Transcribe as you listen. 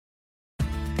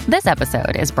This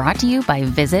episode is brought to you by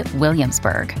Visit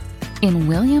Williamsburg. In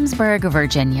Williamsburg,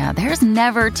 Virginia, there's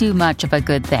never too much of a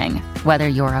good thing. Whether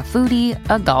you're a foodie,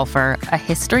 a golfer, a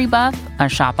history buff, a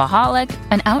shopaholic,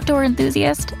 an outdoor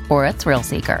enthusiast, or a thrill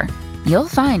seeker, you'll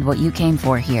find what you came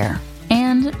for here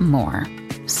and more.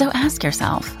 So ask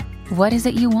yourself, what is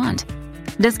it you want?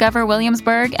 Discover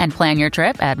Williamsburg and plan your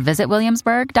trip at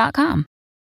visitwilliamsburg.com.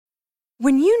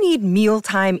 When you need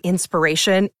mealtime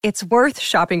inspiration, it's worth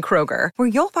shopping Kroger, where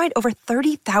you'll find over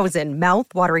 30,000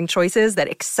 mouth-watering choices that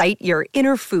excite your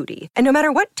inner foodie. And no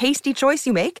matter what tasty choice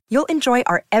you make, you'll enjoy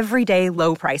our everyday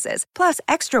low prices, plus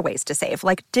extra ways to save,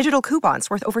 like digital coupons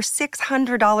worth over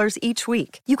 $600 each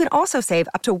week. You can also save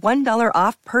up to $1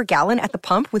 off per gallon at the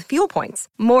pump with fuel points.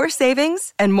 More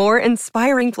savings and more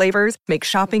inspiring flavors make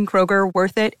shopping Kroger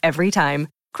worth it every time.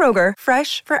 Kroger,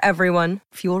 fresh for everyone.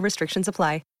 Fuel restrictions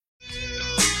apply.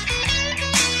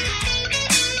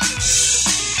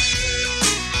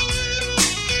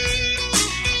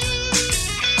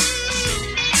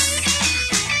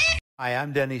 Hi,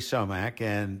 I'm Denny Somack,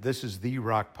 and this is The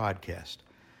Rock Podcast.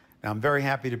 Now, I'm very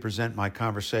happy to present my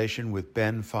conversation with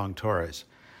Ben Fong-Torres,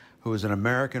 who is an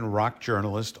American rock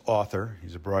journalist, author,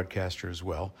 he's a broadcaster as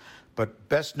well, but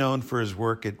best known for his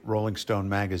work at Rolling Stone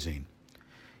magazine.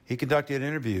 He conducted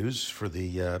interviews for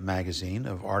the magazine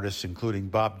of artists including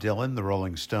Bob Dylan, the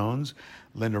Rolling Stones,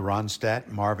 Linda Ronstadt,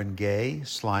 Marvin Gaye,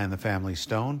 Sly and the Family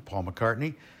Stone, Paul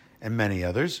McCartney, and many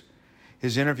others.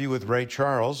 His interview with Ray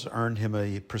Charles earned him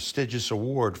a prestigious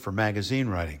award for magazine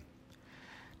writing.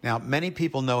 Now, many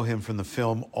people know him from the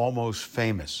film Almost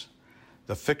Famous.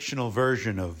 The fictional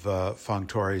version of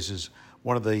Fong-Torres is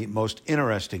one of the most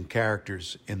interesting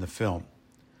characters in the film.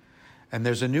 And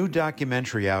there's a new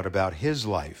documentary out about his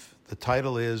life. The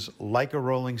title is Like a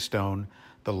Rolling Stone,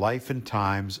 The Life and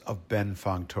Times of Ben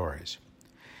Fong-Torres.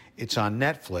 It's on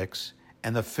Netflix,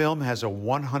 and the film has a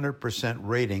 100%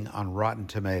 rating on Rotten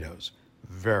Tomatoes.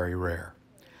 Very rare.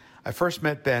 I first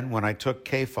met Ben when I took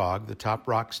KFOG, the top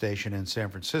rock station in San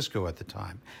Francisco at the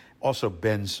time, also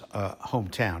Ben's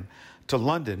hometown, to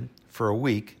London for a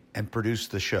week and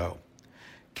produced the show.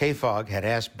 KFOG had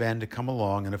asked Ben to come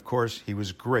along, and of course, he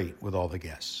was great with all the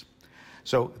guests.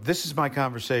 So this is my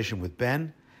conversation with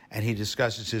Ben, and he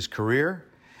discusses his career,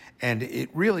 and it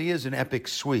really is an epic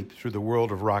sweep through the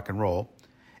world of rock and roll,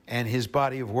 and his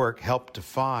body of work helped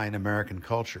define American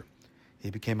culture. He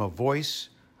became a voice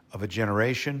of a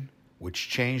generation which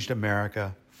changed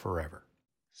America forever.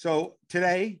 So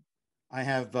today, I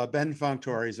have Ben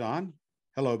Fong-Torres on.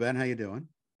 Hello, Ben. How you doing?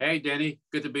 Hey, Denny.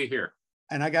 Good to be here.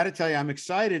 And I got to tell you, I'm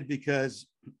excited because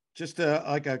just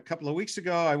like a couple of weeks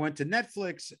ago, I went to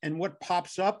Netflix, and what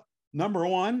pops up, number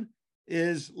one,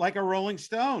 is Like a Rolling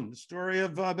Stone, the story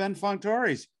of Ben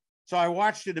Fong-Torres. So I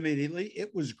watched it immediately.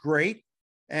 It was great.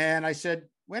 And I said,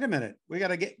 wait a minute, we got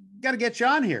to get you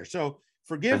on here. So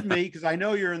forgive me, because I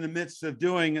know you're in the midst of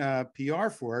doing PR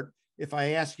for it, if I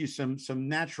ask you some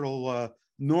natural,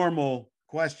 normal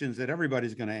questions that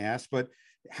everybody's going to ask. But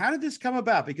how did this come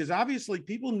about? Because obviously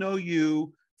people know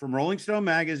you from Rolling Stone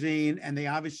magazine, and they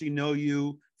obviously know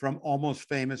you from Almost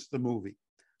Famous, the movie.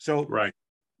 So right.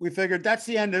 We figured that's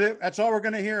the end of it. That's all we're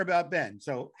going to hear about Ben.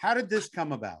 So how did this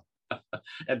come about?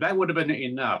 And that would have been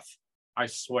enough, I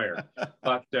swear.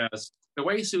 But the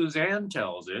way Suzanne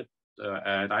tells it,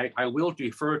 and I will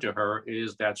defer to her,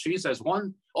 is that she says,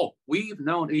 we've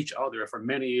known each other for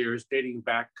many years, dating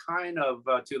back kind of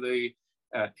to the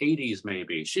 80s,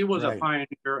 maybe. She was a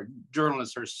pioneer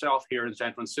journalist herself here in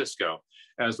San Francisco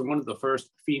as one of the first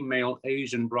female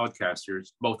Asian broadcasters,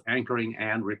 both anchoring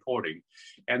and reporting.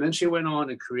 And then she went on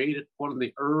and created one of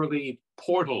the early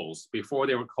portals before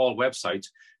they were called websites,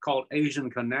 called Asian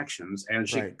Connections. And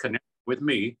she connected with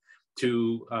me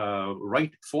to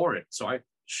write for it. So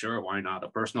sure, why not? A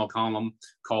personal column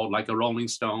called Like a Rolling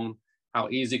Stone. How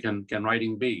easy can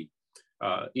writing be,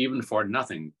 even for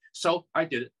nothing? So I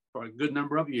did it for a good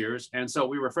number of years, and so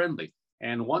we were friendly.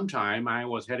 And one time I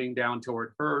was heading down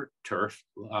toward her turf,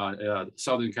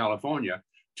 Southern California,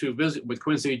 to visit with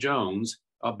Quincy Jones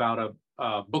about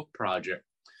a book project.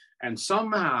 And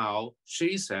somehow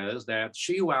she says that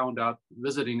she wound up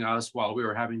visiting us while we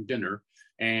were having dinner,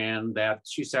 and that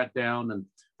she sat down and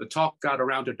the talk got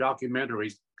around to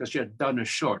documentaries because she had done a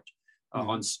short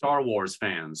on Star Wars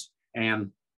fans.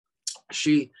 And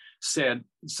she said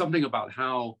something about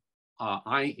how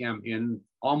I am in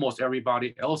almost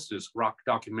everybody else's rock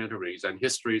documentaries and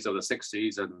histories of the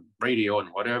 60s and radio and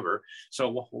whatever.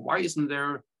 So why isn't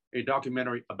there a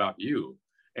documentary about you?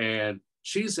 And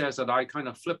she says that I kind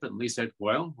of flippantly said,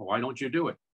 well, why don't you do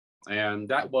it? And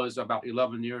that was about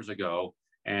 11 years ago.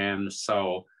 And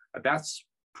so that's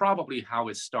probably how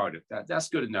it started. That's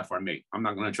good enough for me. I'm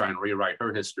not going to try and rewrite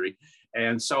her history.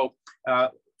 And so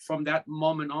from that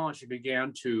moment on, she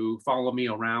began to follow me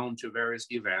around to various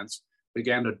events,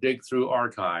 began to dig through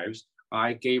archives.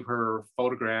 I gave her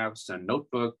photographs and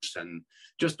notebooks and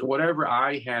just whatever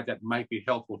I had that might be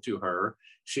helpful to her.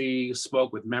 She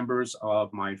spoke with members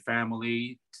of my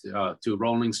family, to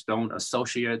Rolling Stone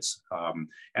associates,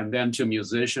 and then to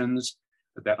musicians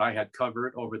that I had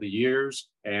covered over the years.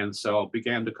 And so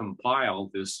began to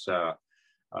compile this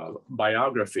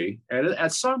biography. And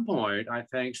at some point, I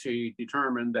think she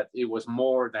determined that it was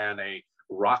more than a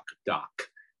rock doc,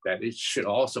 that it should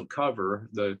also cover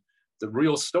the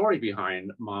real story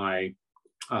behind my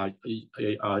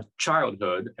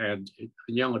childhood and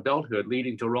young adulthood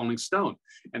leading to Rolling Stone.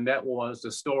 And that was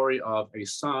the story of a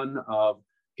son of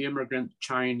immigrant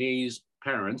Chinese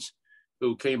parents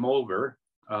who came over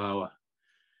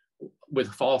with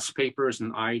false papers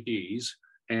and IDs,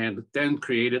 and then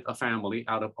created a family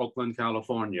out of Oakland,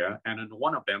 California. And then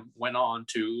one of them went on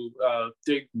to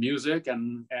dig music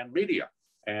and media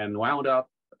and wound up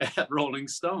at Rolling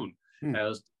Stone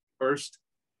as first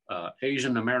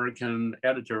Asian American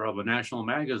editor of a national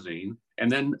magazine.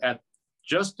 And then at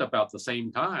just about the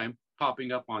same time,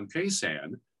 popping up on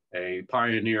KSAN, a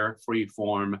pioneer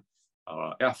freeform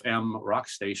FM rock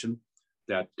station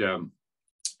that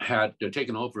had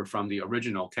taken over from the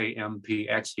original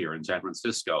KMPX here in San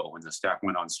Francisco when the staff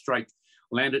went on strike,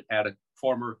 landed at a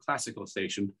former classical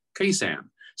station, KSAN.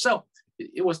 So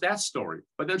it was that story.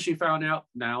 But then she found out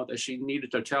now that she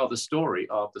needed to tell the story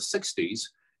of the 60s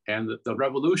and the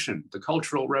revolution, the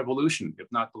cultural revolution, if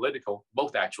not political,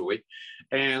 both actually,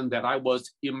 and that I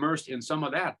was immersed in some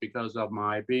of that because of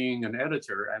my being an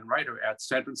editor and writer at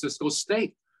San Francisco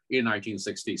State in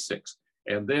 1966.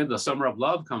 And then the Summer of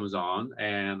Love comes on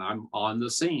and I'm on the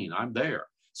scene, I'm there.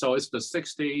 So it's the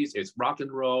 60s, it's rock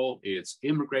and roll, it's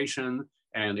immigration,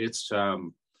 and it's a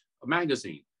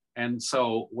magazine. And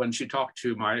so when she talked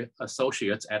to my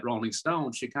associates at Rolling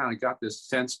Stone, she kind of got this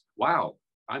sense, wow,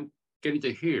 I'm getting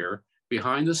to hear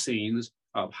behind the scenes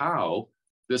of how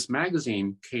this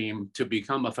magazine came to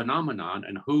become a phenomenon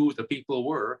and who the people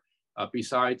were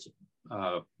besides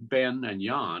Ben and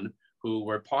Jan, who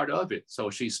were part of it. So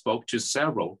she spoke to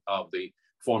several of the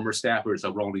former staffers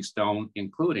of Rolling Stone,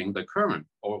 including the current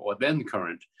or then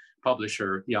current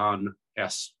publisher, Jan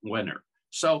S. Wenner.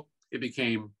 So it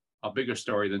became a bigger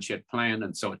story than she had planned.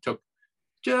 And so it took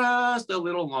just a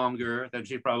little longer than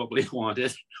she probably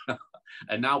wanted.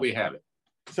 And now we have it.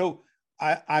 So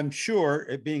I'm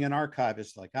sure, being an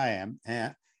archivist like I am,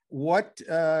 what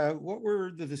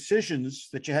were the decisions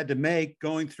that you had to make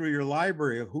going through your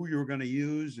library of who you were going to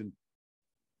use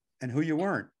and who you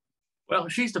weren't? Well,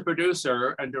 she's the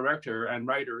producer and director and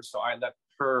writer, so I let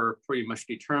her pretty much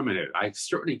determine it. I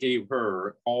certainly gave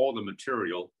her all the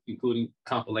material, including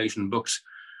compilation books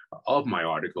of my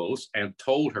articles, and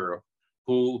told her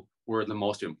who were the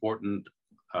most important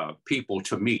people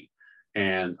to meet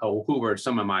and who were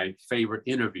some of my favorite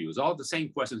interviews, all the same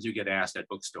questions you get asked at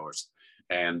bookstores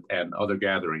and other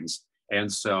gatherings.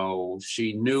 And so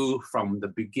she knew from the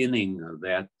beginning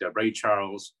that Ray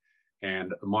Charles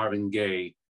and Marvin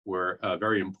Gaye were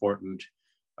very important.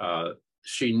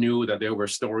 She knew that there were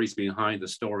stories behind the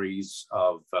stories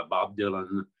of Bob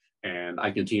Dylan and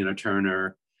Ike and Tina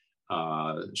Turner.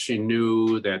 She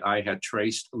knew that I had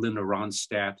traced Linda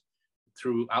Ronstadt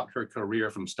throughout her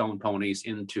career from Stone Ponies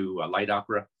into light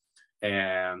opera.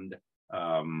 And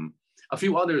a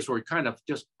few others were kind of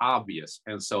just obvious.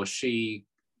 And so she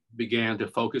began to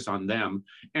focus on them.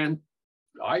 And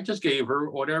I just gave her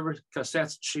whatever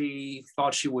cassettes she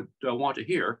thought she would want to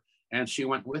hear, and she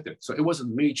went with it. So it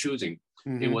wasn't me choosing.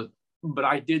 Mm-hmm. It was, but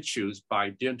I did choose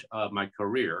by dint of my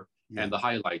career and the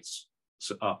highlights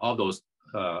of those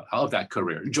of that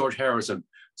career. George Harrison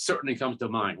certainly comes to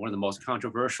mind, one of the most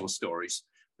controversial stories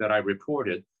that I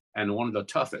reported, and one of the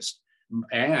toughest.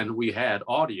 And we had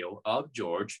audio of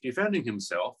George defending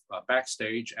himself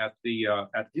backstage at the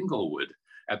at Inglewood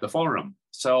at the Forum.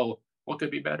 So what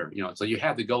could be better? You know, so you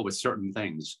had to go with certain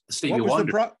things. Stevie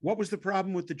Wonder. What was the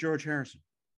problem with the George Harrison?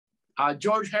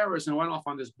 George Harrison went off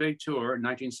on this big tour in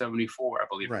 1974, I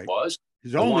believe it was.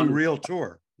 His only real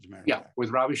tour, as a matter of fact.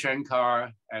 With Ravi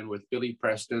Shankar and with Billy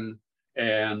Preston.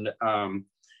 And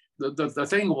the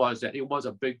thing was that it was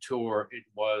a big tour. It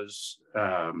was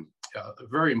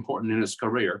very important in his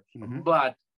career. Mm-hmm.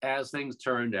 But as things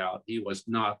turned out, he was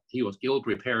ill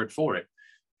prepared for it.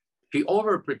 He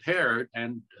over-prepared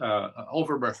and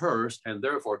over-rehearsed and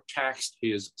therefore taxed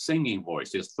his singing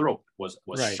voice. His throat was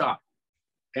shot.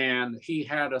 And he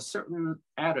had a certain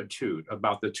attitude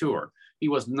about the tour. he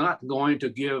was not going to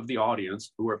give the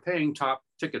audience who were paying top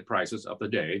ticket prices of the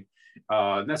day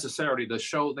necessarily the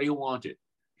show they wanted.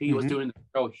 He was doing the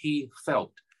show he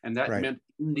felt, and that meant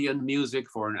Indian music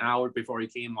for an hour before he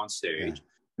came on stage.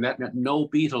 And that meant no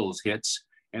Beatles hits,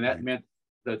 and that meant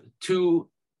the two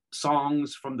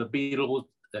songs from the Beatles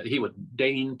that he would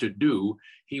deign to do,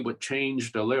 he would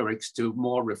change the lyrics to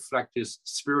more reflect his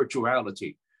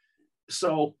spirituality.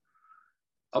 So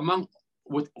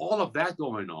with all of that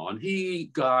going on,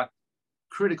 he got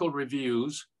critical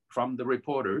reviews from the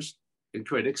reporters and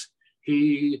critics.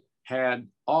 He had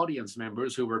audience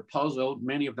members who were puzzled,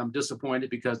 many of them disappointed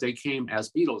because they came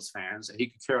as Beatles fans that he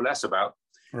could care less about.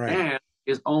 And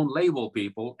his own label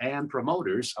people and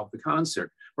promoters of the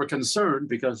concert were concerned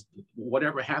because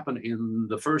whatever happened in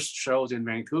the first shows in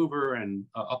Vancouver and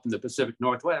up in the Pacific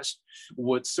Northwest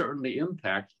would certainly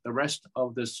impact the rest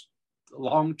of this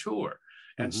long tour.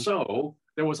 And so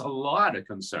there was a lot of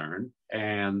concern,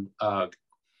 and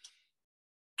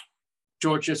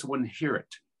George just wouldn't hear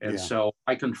it. And so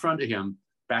I confronted him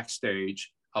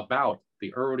backstage about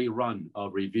the early run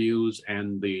of reviews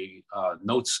and the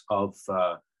notes of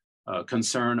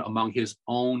concern among his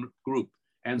own group.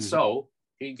 And so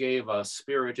he gave a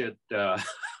spirited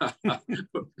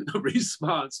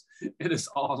response, and it's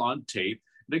all on tape.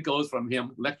 And it goes from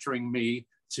him lecturing me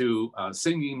to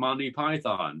singing Monty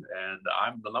Python, and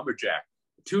I'm the lumberjack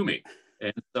to me.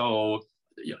 And so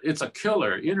it's a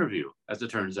killer interview, as it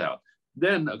turns out.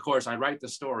 Then, of course, I write the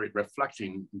story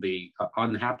reflecting the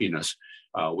unhappiness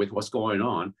with what's going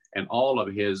on, and all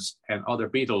of his and other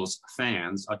Beatles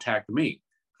fans attacked me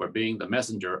for being the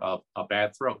messenger of a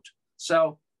bad throat.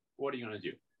 So what are you going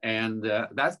to do? And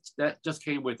that just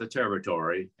came with the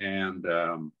territory, and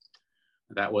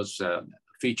that was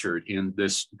featured in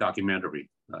this documentary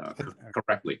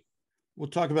correctly. We'll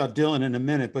talk about Dylan in a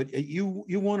minute, but you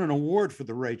won an award for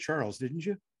the Ray Charles, didn't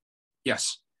you?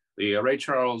 Yes. The Ray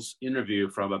Charles interview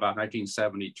from about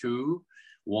 1972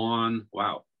 won,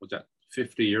 wow, was that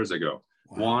 50 years ago,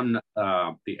 won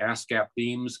the ASCAP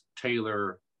Beams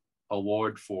Taylor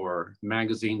Award for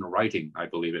magazine writing, I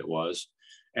believe it was.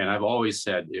 And I've always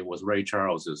said it was Ray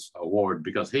Charles's award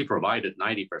because he provided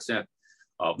 90%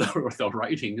 of the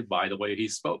writing by the way he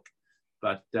spoke.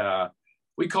 But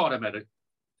we caught him at a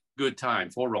good time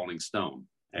for Rolling Stone.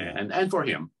 And for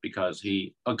him, because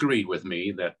he agreed with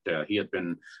me that he had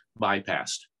been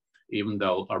bypassed, even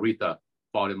though Aretha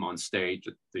brought him on stage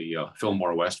at the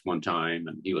Fillmore West one time,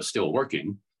 and he was still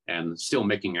working and still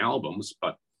making albums,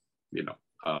 but, you know,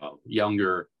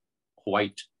 younger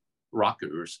white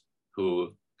rockers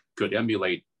who could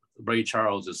emulate Ray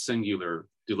Charles's singular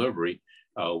delivery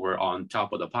were on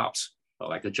top of the pops,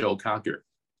 like a Joe Cocker,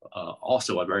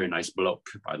 also a very nice bloke,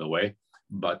 by the way.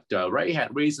 But Ray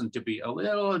had reason to be a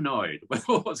little annoyed with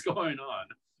what was going on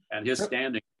and his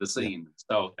standing in the scene.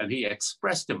 So, and he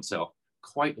expressed himself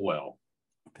quite well.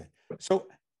 Okay. So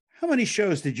how many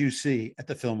shows did you see at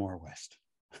the Fillmore West?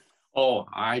 Oh,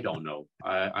 I don't know.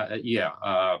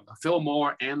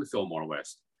 Fillmore and the Fillmore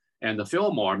West. And the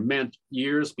Fillmore meant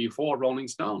years before Rolling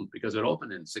Stone because it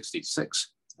opened in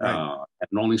 66. And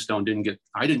Rolling Stone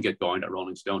I didn't get going at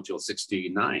Rolling Stone till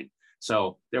 69.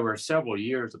 So there were several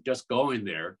years of just going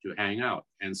there to hang out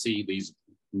and see these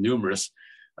numerous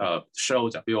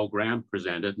shows that Bill Graham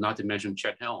presented, not to mention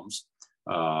Chet Helms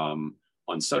on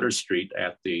Sutter Street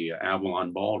at the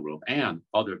Avalon Ballroom and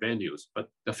other venues. But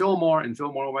the Fillmore and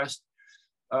Fillmore West,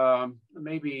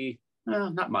 maybe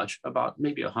not much, about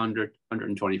maybe 100,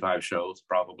 125 shows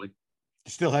probably.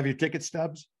 You still have your ticket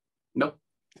stubs? Nope.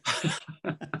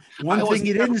 One thing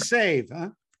you didn't save, huh?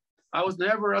 I was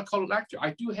never a collector.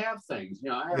 I do have things, you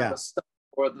know. I have a stuff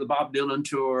for the Bob Dylan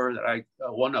tour that I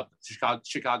won up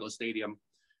Chicago Stadium.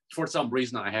 For some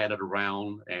reason, I had it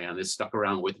around and it stuck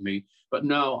around with me. But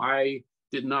no, I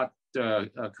did not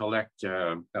collect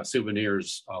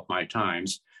souvenirs of my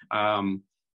times.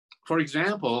 For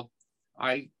example,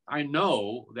 I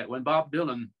know that when Bob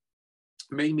Dylan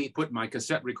made me put my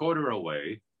cassette recorder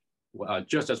away,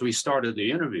 just as we started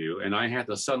the interview, and I had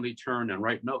to suddenly turn and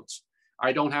write notes.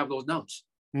 I don't have those notes.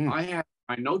 I have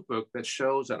my notebook that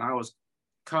shows that I was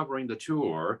covering the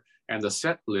tour and the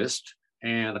set list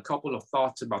and a couple of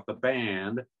thoughts about the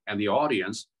band and the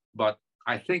audience. But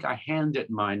I think I handed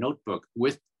my notebook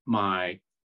with my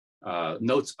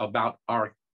notes about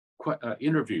our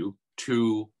interview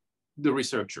to the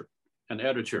researcher and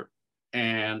editor.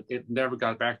 And it never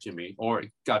got back to me, or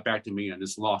it got back to me and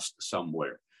it's lost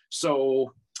somewhere.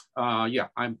 So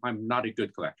I'm not a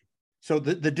good collector. So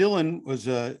the Dylan was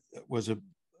a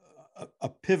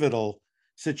pivotal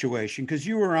situation because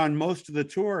you were on most of the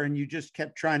tour and you just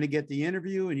kept trying to get the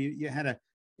interview, and you had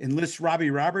enlist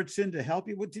Robbie Robertson to help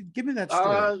you? Give me that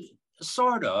story.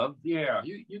 Sort of, yeah.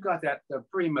 You got that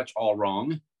pretty much all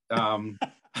wrong.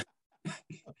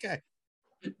 Okay.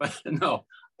 But no,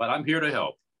 but I'm here to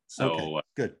help. So okay,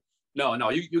 good. No,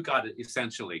 you got it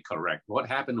essentially correct. What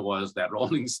happened was that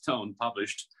Rolling Stone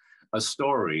published a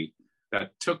story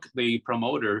that took the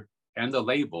promoter and the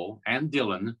label and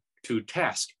Dylan to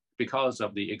task because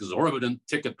of the exorbitant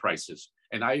ticket prices.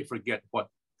 And I forget what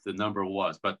the number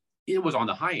was, but it was on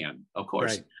the high end, of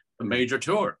course, right. A major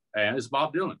tour, and it's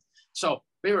Bob Dylan. So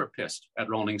they were pissed at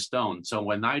Rolling Stone. So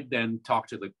when I then talked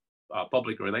to the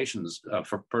public relations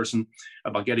person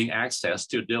about getting access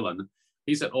to Dylan,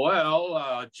 he said,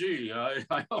 well, gee,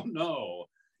 I don't know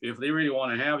if they really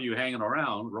want to have you hanging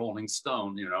around Rolling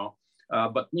Stone,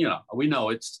 but, we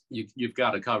know you've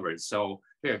got to cover it. So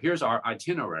here's our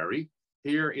itinerary.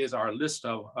 Here is our list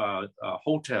of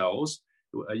hotels.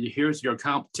 Here's your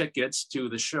comp tickets to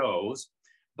the shows.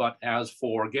 But as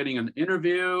for getting an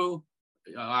interview,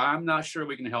 I'm not sure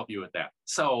we can help you with that.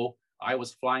 So I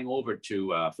was flying over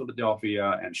to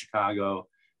Philadelphia and Chicago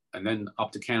and then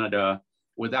up to Canada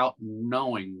without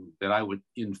knowing that I would,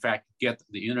 in fact, get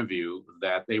the interview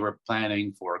that they were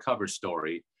planning for a cover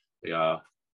story 3 or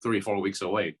 4 weeks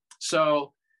away.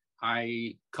 So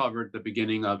I covered the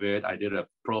beginning of it. I did a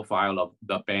profile of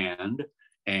the band,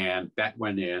 and that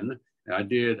went in. And I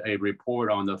did a report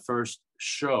on the first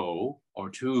show or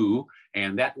two,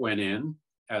 and that went in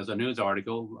as a news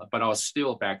article, but I was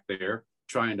still back there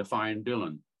trying to find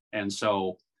Dylan. And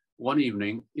so one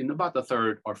evening, in about the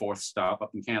third or fourth stop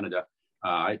up in Canada,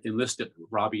 I enlisted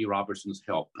Robbie Robertson's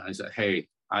help. I said, hey,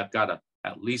 I've got to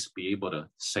at least be able to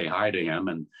say hi to him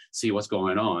and see what's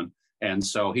going on. And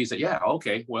so he said, yeah,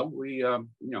 okay, well, we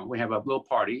have a little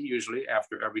party usually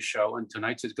after every show, and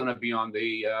tonight's is going to be on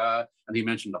the, and he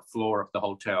mentioned the floor of the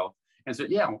hotel. And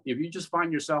said, yeah, if you just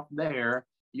find yourself there,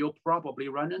 you'll probably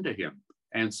run into him.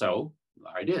 And so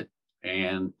I did.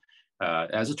 And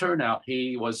as it turned out,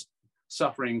 he was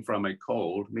suffering from a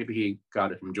cold. Maybe he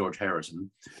got it from George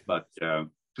Harrison, but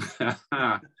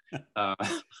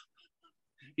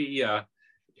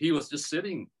he was just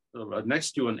sitting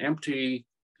next to an empty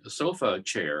sofa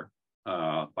chair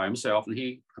by himself, and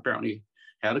he apparently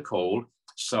had a cold.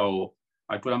 So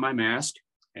I put on my mask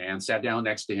and sat down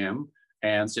next to him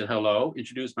and said hello,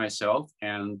 introduced myself,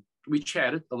 and we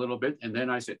chatted a little bit. And then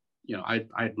I said,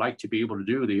 I'd like to be able to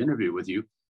do the interview with you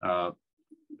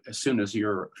as soon as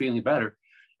you're feeling better.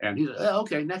 And he said,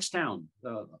 okay, next town.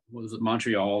 Was it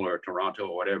Montreal or Toronto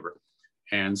or whatever?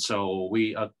 And so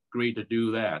we agreed to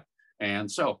do that. And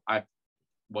so I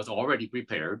was already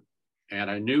prepared,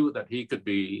 and I knew that he could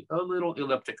be a little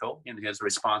elliptical in his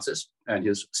responses and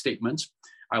his statements.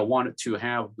 I wanted to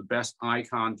have the best eye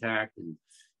contact and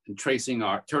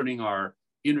turning our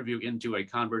interview into a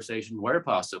conversation where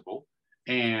possible,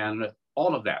 and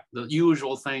all of that, the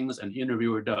usual things an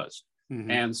interviewer does.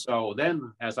 Mm-hmm. And so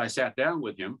then as I sat down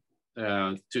with him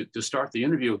to start the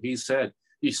interview, he said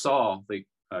he saw the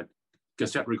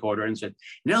cassette recorder and said,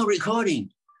 no recording.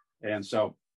 And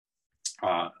so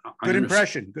good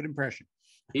impression.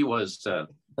 He was,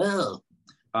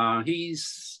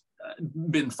 he's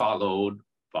been followed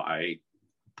by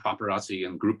paparazzi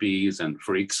and groupies and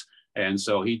freaks. And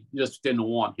so he just didn't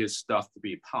want his stuff to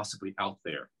be possibly out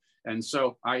there. And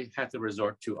so I had to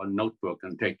resort to a notebook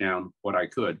and take down what I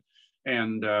could.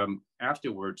 And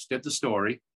afterwards did the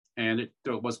story, and it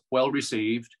was well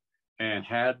received, and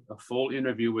had a full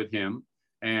interview with him.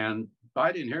 And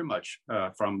I didn't hear much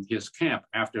from his camp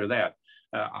after that.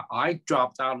 I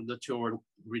dropped out of the tour and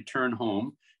returned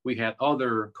home. We had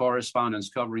other correspondents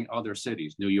covering other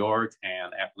cities, New York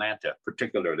and Atlanta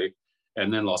particularly,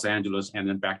 and then Los Angeles, and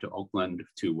then back to Oakland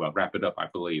to wrap it up, I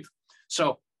believe.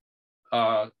 So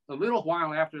a little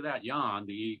while after that, Jan,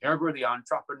 the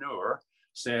entrepreneur,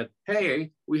 said, hey,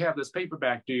 we have this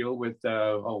paperback deal with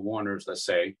Warner's, let's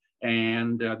say,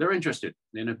 and they're interested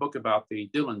in a book about the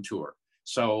Dylan tour.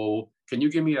 So can you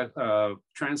give me a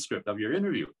transcript of your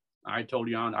interview? I told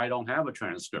Jan, I don't have a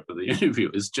transcript of the interview.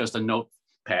 It's just a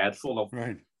notepad full of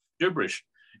gibberish.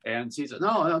 And he said,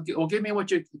 no, well, give me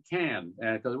what you can,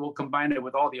 because we'll combine it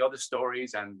with all the other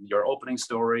stories and your opening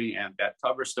story and that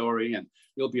cover story, and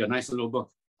it'll be a nice little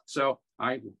book. So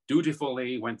I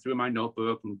dutifully went through my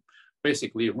notebook and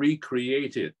basically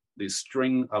recreated the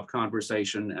string of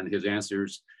conversation and his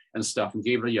answers and stuff, and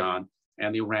gave it to Jan,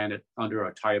 and he ran it under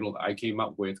a title I came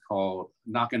up with called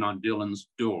Knocking on Dylan's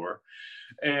Door.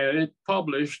 And it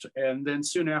published, and then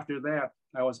soon after that,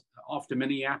 I was off to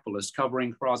Minneapolis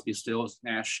covering Crosby, Stills,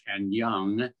 Nash, and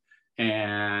Young,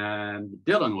 and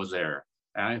Dylan was there.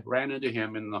 I ran into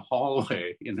him in the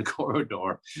hallway, in the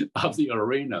corridor of the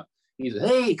arena. he said,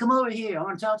 "Hey, come over here. I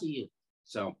want to talk to you."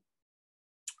 So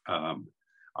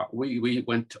we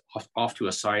went off to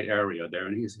a side area there,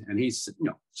 and he's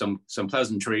some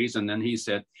pleasantries, and then he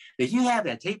said, "Did you have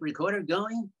that tape recorder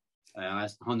going?" And I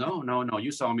said, "Oh, no.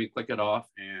 You saw me click it off,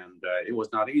 and it was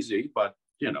not easy, but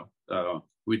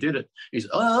we did it." He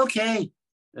said, "Oh, okay."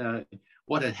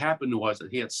 What had happened was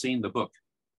that he had seen the book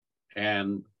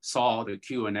and saw the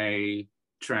Q&A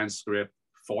transcript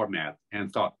format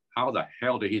and thought, "How the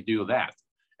hell did he do that?"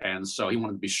 And so he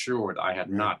wanted to be sure that I had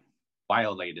not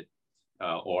violated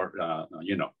or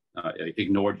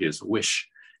ignored his wish.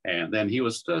 And then he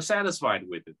was satisfied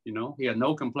with it. He had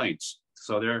no complaints.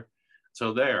 So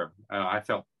there, I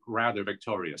felt rather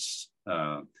victorious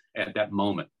at that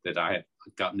moment that I had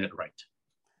gotten it right.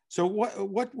 So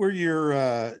what were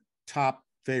your top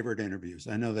favorite interviews?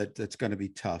 I know that that's going to be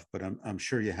tough, but I'm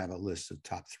sure you have a list of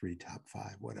top 3, top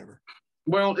 5, whatever.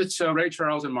 Well, it's Ray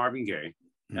Charles and Marvin Gaye.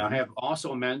 Mm-hmm. I have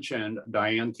also mentioned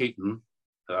Diane Keaton,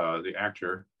 the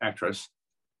actress,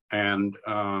 and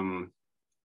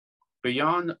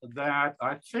beyond that,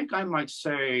 I think I might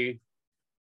say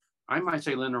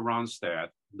Linda Ronstadt.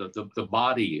 The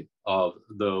body of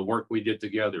the work we did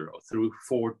together through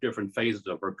 4 different phases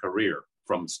of her career,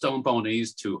 from Stone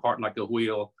Ponies to Heart Like a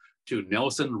Wheel to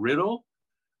Nelson Riddle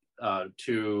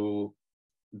to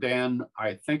then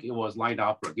I think it was light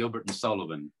opera, Gilbert and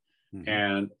Sullivan. Mm-hmm.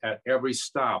 And at every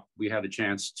stop, we had a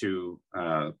chance to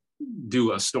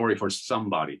do a story for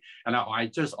somebody. And I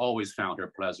just always found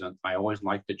her pleasant. I always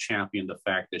liked to champion the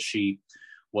fact that she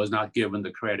was not given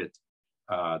the credit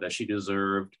that she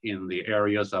deserved in the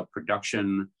areas of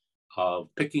production, of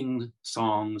picking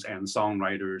songs and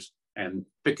songwriters, and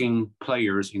picking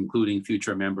players, including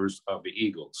future members of the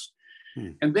Eagles.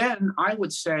 And then I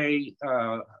would say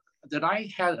that I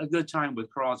had a good time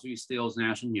with Crosby, Stills,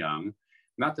 Nash and Young.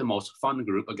 Not the most fun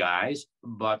group of guys,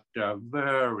 but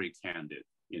very candid.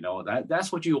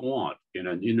 That's what you want in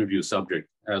an interview subject,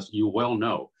 as you well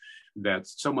know, that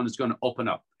someone is going to open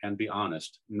up and be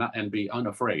honest, and be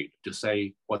unafraid to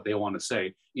say what they want to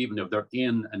say, even if they're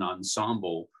in an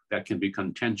ensemble that can be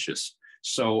contentious.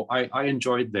 So I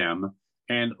enjoyed them.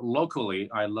 And locally,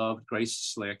 I loved Grace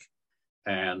Slick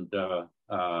and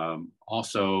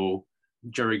also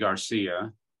Jerry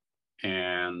Garcia.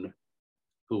 And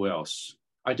who else?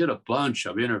 I did a bunch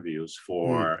of interviews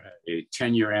for a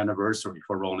 10-year anniversary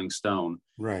for Rolling Stone.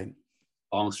 Right.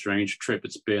 Long, strange trip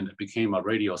it's been. It became a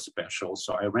radio special.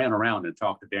 So I ran around and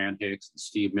talked to Dan Hicks and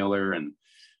Steve Miller and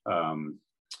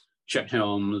Chet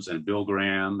Helms and Bill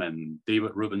Graham and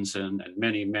David Rubinson and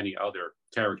many, many other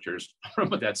characters from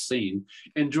that scene.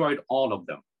 Enjoyed all of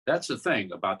them. That's the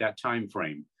thing about that time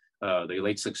frame, the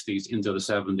late 60s into the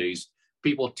 70s.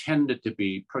 People tended to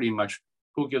be pretty much,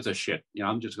 who gives a shit?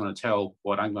 I'm just going to tell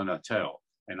what I'm going to tell,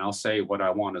 and I'll say what I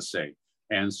want to say.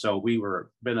 And so we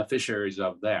were beneficiaries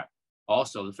of that.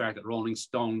 Also, the fact that Rolling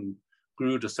Stone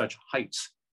grew to such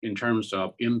heights in terms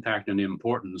of impact and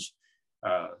importance,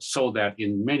 so that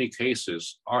in many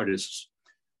cases, artists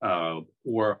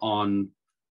were on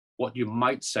what you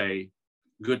might say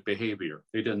good behavior.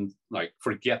 They didn't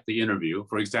forget the interview,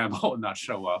 for example, not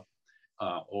show up,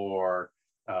 or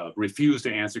refuse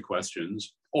to answer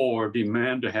questions, or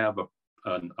demand to have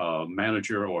a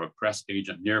manager or a press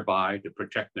agent nearby to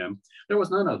protect them. There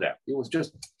was none of that. It was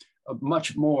just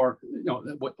much more,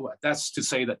 that's to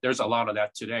say that there's a lot of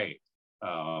that today.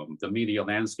 The media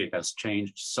landscape has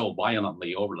changed so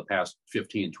violently over the past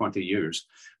 15, 20 years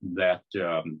that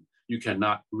you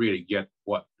cannot really get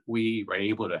what we were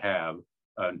able to have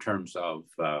in terms of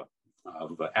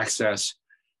access,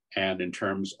 and in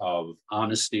terms of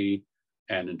honesty,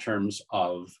 and in terms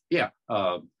of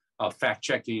fact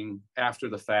checking after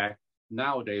the fact.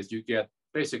 Nowadays, you get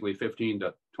basically 15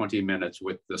 to 20 minutes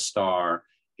with the star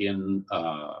in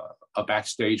a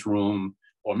backstage room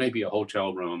or maybe a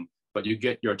hotel room, but you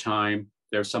get your time.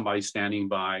 There's somebody standing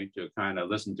by to kind of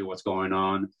listen to what's going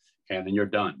on, and then you're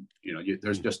done.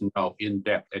 There's just no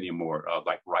in-depth anymore of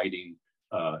writing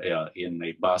in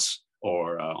a bus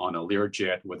or on a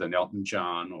Learjet with an Elton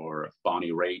John or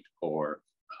Bonnie Raitt or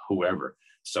whoever.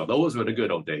 So those were the good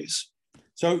old days.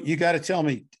 So you got to tell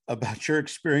me about your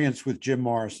experience with Jim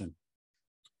Morrison.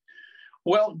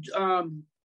 Well,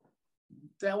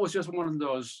 that was just one of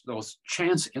those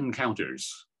chance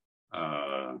encounters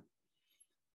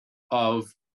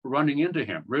of running into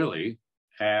him, really,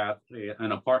 at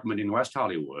an apartment in West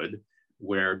Hollywood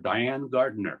where Diane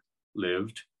Gardner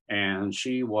lived, and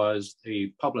she was a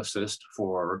publicist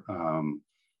for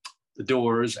the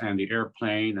Doors and the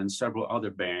Airplane and several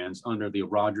other bands under the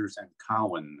Rogers and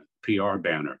Cowan PR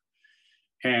banner.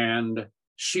 And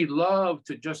she loved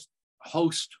to just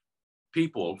host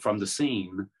people from the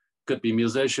scene, could be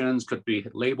musicians, could be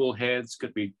label heads,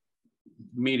 could be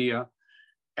media,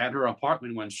 at her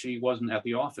apartment when she wasn't at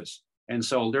the office. And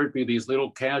so there'd be these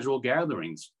little casual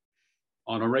gatherings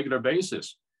on a regular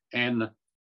basis. And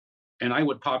I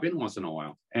would pop in once in a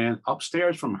while. And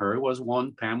upstairs from her was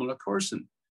one Pamela Corson,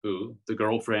 who the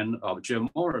girlfriend of Jim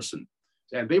Morrison.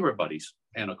 And they were buddies.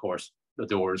 And of course, the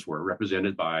Doors were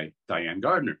represented by Diane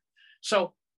Gardner.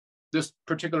 So this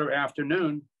particular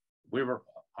afternoon,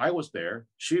 I was there,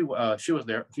 she was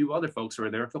there, a few other folks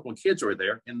were there, a couple of kids were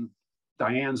there in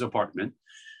Diane's apartment.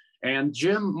 And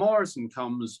Jim Morrison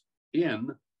comes in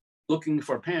looking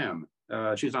for Pam.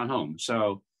 She's not home.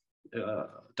 So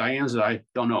Diane said, I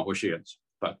don't know where she is,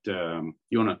 but you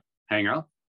want to hang out?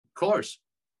 Of course,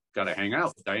 got to hang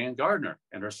out with Diane Gardner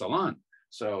and her salon.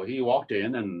 So he walked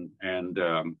in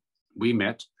and we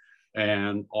met.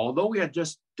 And although we had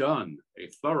just done a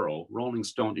thorough Rolling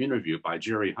Stone interview by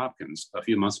Jerry Hopkins a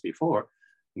few months before,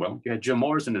 well, you had Jim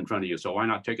Morrison in front of you, so why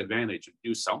not take advantage and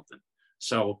do something?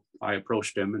 So I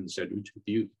approached him and said,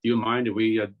 do you mind if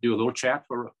we do a little chat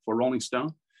for Rolling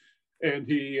Stone? And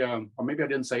he, or maybe I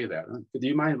didn't say that. Do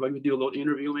you mind if we do a little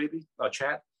interview, maybe a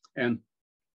chat? And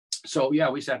so, yeah,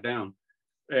 we sat down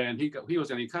and he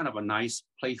was in a kind of a nice,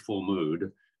 playful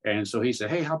mood. And so he said,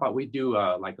 hey, how about we do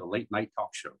like a late night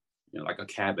talk show, like a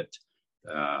Cabot.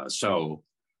 So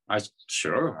I said,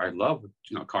 sure, I love,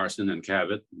 Carson and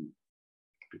Cabot.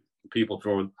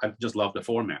 I just love the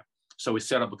format. So we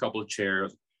set up a couple of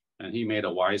chairs and he made a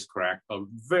wisecrack, a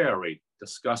very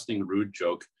disgusting, rude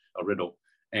joke, a riddle.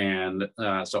 And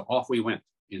so off we went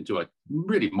into a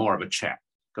really more of a chat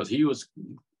because he was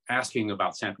asking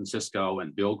about San Francisco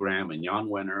and Bill Graham and Jan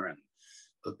Wenner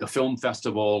and the film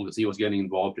festival because he was getting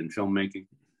involved in filmmaking.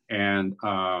 And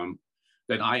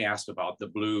then I asked about the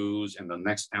blues and the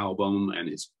next album and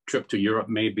his trip to Europe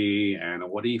maybe, and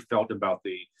what he felt about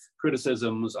the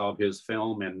criticisms of his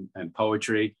film and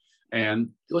poetry. And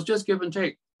it was just give and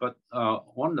take. But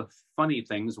one of the funny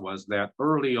things was that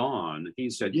early on, he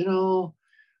said,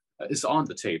 it's on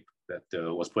the tape that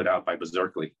was put out by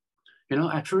Berserkly.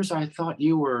 At first I thought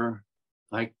you were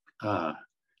like a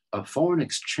foreign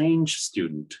exchange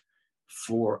student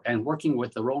and working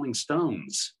with the Rolling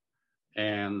Stones.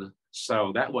 And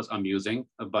so that was amusing.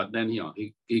 But then,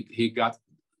 he got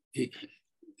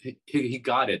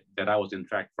it that I was in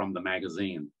fact from the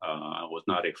magazine. I was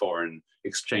not a foreign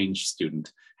exchange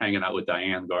student hanging out with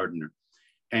Diane Gardner.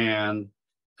 And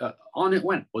on it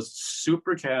went, was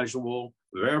super casual,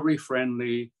 very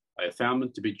friendly. I found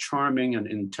him to be charming and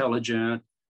intelligent.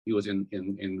 He was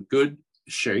in good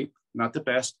shape, not the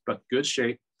best, but good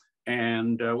shape.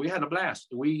 And we had a blast.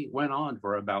 We went on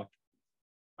for about,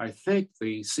 I think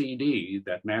the CD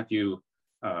that Matthew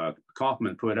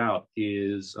Kaufman put out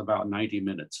is about 90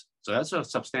 minutes. So that's a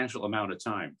substantial amount of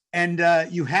time. And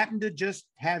you happen to just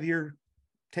have your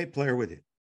tape player with you?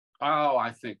 Oh,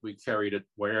 I think we carried it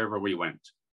wherever we went.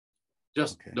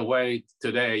 Just the way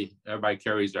today everybody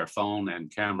carries their phone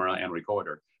and camera and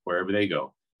recorder wherever they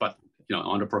go. But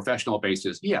on a professional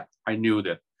basis, yeah, I knew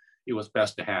that it was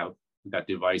best to have that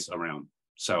device around.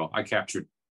 So I captured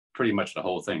pretty much the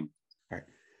whole thing. All right.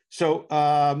 So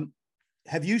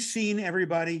have you seen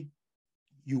everybody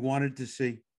you wanted to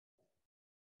see?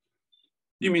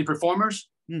 You mean performers?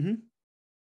 Mm-hmm.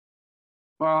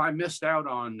 Well, I missed out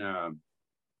on,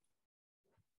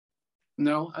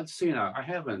 no, I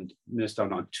haven't missed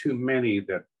out on too many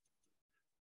that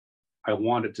I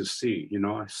wanted to see.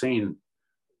 I've seen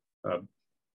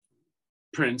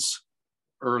Prince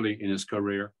early in his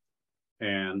career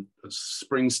and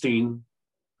Springsteen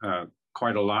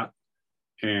quite a lot,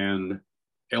 and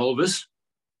Elvis,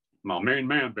 my main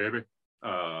man, baby,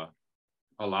 a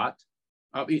lot,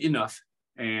 enough.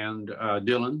 And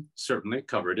Dylan certainly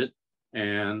covered it,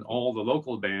 and all the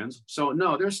local bands. So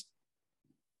no, there's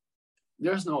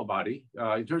nobody.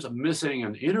 In terms of missing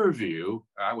an interview,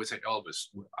 I would say Elvis.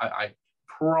 I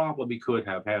probably could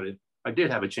have had it. I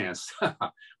did have a chance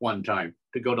one time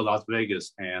to go to Las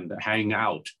Vegas and hang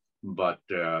out, but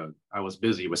I was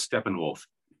busy with Steppenwolf.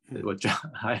 Which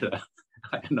I had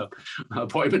an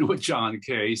appointment with John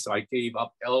Kay, so I gave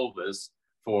up Elvis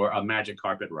for a magic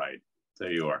carpet ride.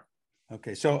 There you are.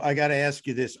 Okay, so I got to ask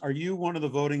you this. Are you one of the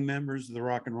voting members of the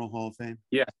Rock and Roll Hall of Fame?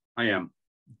 Yeah, I am.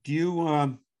 Do you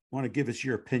want to give us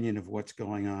your opinion of what's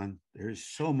going on? There's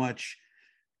so much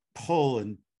pull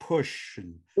and push.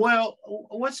 Well,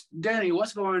 what's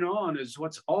going on is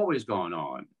what's always gone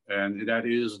on. And that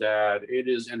is that it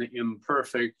is an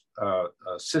imperfect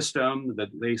system that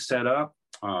they set up.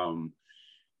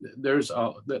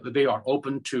 They are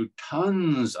open to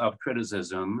tons of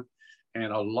criticism,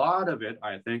 and a lot of it,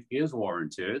 I think, is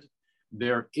warranted.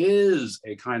 there is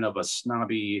a kind of a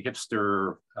snobby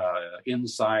hipster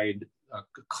inside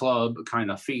club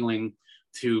kind of feeling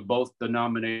to both the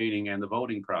nominating and the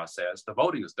voting process. The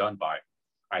voting is done by,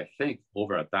 I think,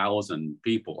 over 1,000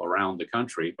 people around the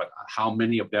country, but how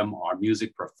many of them are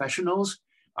music professionals?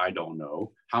 I don't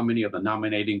know. How many of the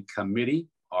nominating committee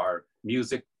are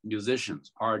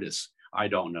musicians, artists? I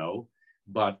don't know.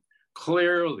 But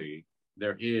clearly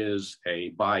there is a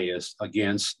bias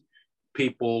against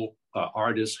people,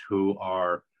 artists who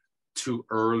are too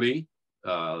early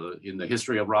in the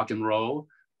history of rock and roll,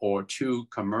 or too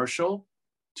commercial,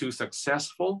 too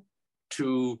successful,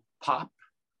 too pop.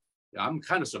 I'm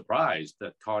kind of surprised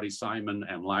that Carly Simon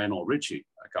and Lionel Richie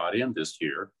got in this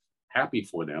year. Happy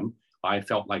for them. I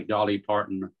felt like Dolly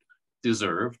Parton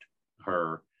deserved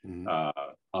her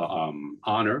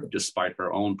honor, despite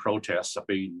her own protests of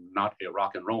being not a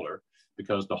rock and roller,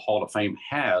 because the Hall of Fame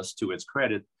has, to its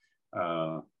credit,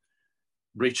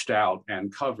 reached out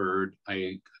and covered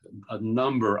a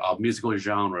number of musical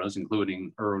genres,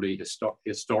 including early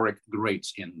historic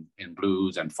greats in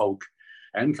blues and folk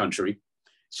and country.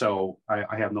 So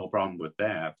I have no problem with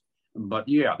that. But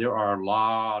yeah, there are a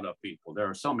lot of people. There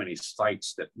are so many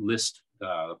sites that list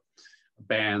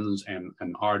bands and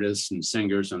artists and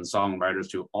singers and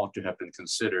songwriters who ought to have been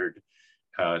considered.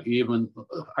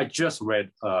 I just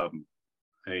read a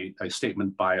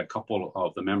statement by a couple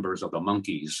of the members of the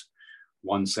Monkees,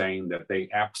 one saying that they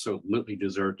absolutely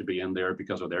deserve to be in there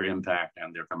because of their impact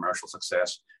and their commercial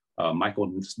success.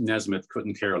 Michael Nesmith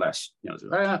couldn't care less.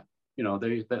 They're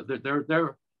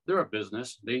a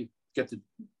business. They get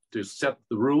to set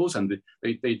the rules, and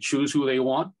they choose who they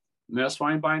want. And that's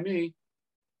fine by me.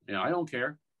 I don't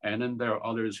care. And then there are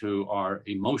others who are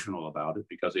emotional about it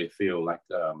because they feel like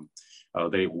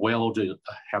they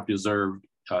have deserved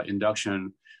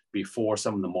induction before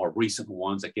some of the more recent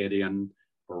ones that get in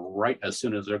right as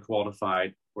soon as they're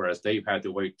qualified, whereas they've had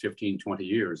to wait 15, 20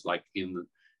 years, like in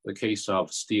the case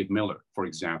of Steve Miller, for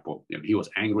example. He was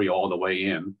angry all the way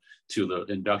in to the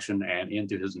induction and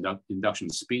into his induction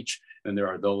speech. And there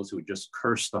are those who just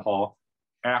curse the hall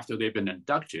after they've been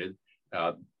inducted.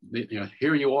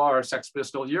 Here you are, Sex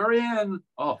Pistols, you're in.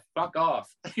 Oh, fuck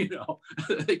off.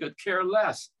 They could care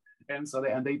less. And so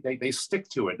they stick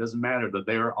to it. It doesn't matter that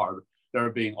they're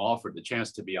being offered the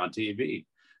chance to be on TV.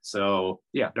 So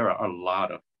yeah, there are a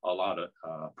lot of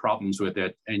problems with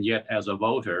it. And yet, as a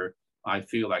voter, I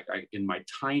feel like in my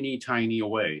tiny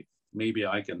way, maybe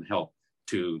I can help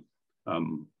to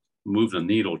move the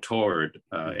needle toward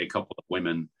a couple of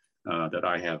women that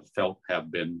I have felt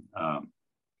have been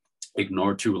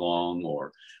ignored too long,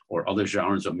 or other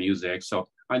genres of music. So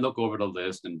I look over the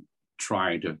list and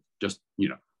try to just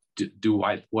do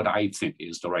what I think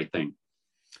is the right thing.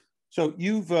 So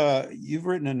you've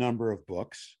written a number of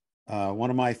books. One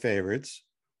of my favorites,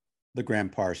 The Gram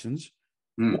Parsons.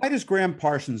 Why does Gram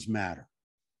Parsons matter?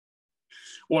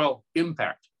 Well,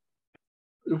 impact.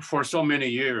 For so many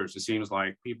years, it seems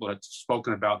like people had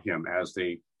spoken about him as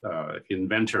the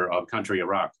inventor of country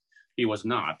rock. He was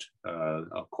not.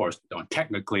 Of course,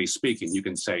 technically speaking, you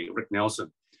can say Rick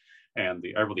Nelson and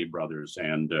the Everly Brothers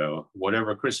and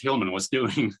whatever Chris Hillman was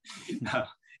doing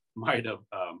might have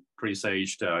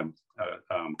presaged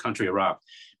country rock.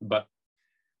 But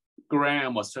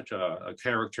Graham was such a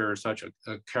character, such a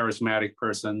charismatic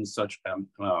person, such a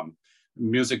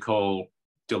musical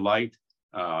delight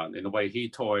in the way he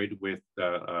toyed with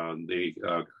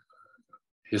the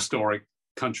historic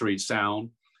country sound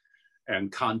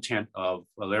and content of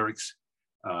the lyrics,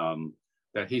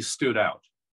 that he stood out.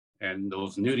 And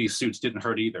those nudie suits didn't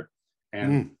hurt either.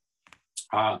 And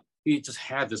he just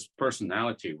had this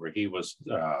personality where he was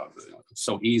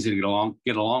so easy to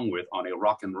get along with on a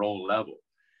rock and roll level.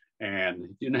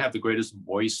 And he didn't have the greatest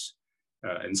voice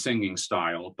and singing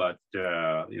style, but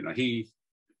he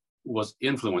was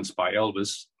influenced by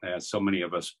Elvis, as so many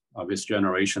of us of his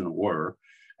generation were,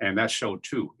 and that showed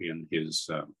too in his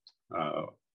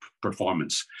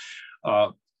performance.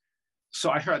 So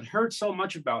I had heard so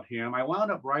much about him, I wound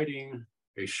up writing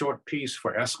a short piece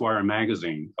for Esquire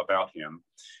magazine about him.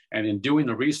 And in doing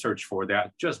the research for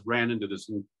that, just ran into this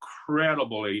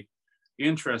incredibly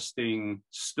interesting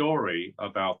story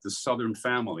about the Southern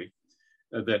family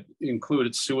that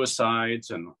included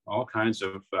suicides and all kinds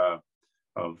of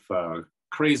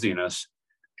craziness.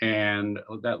 And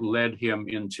that led him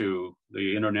into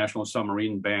the International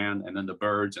Submarine Band, and then the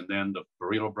Byrds, and then the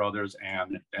Burrito Brothers,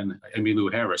 and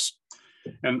Emmylou Harris.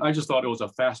 And I just thought it was a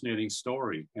fascinating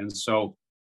story. And so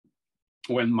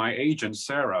when my agent,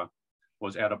 Sarah,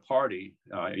 was at a party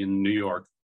in New York,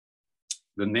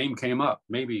 the name came up,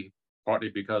 maybe partly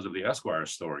because of the Esquire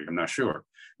story, I'm not sure,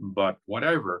 but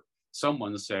whatever.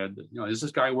 someone said, is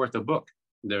this guy worth a book?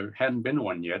 There hadn't been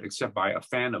one yet, except by a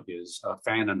fan of his, a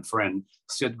fan and friend,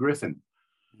 Sid Griffin.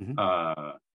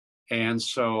 Mm-hmm. And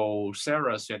so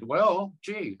Sarah said, well,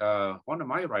 gee, one of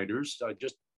my writers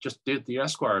just did the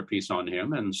Esquire piece on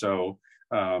him. And so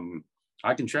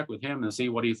I can check with him and see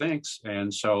what he thinks.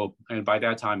 And by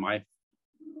that time, I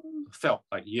felt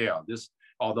like,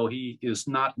 although he is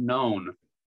not known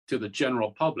to the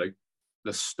general public,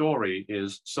 the story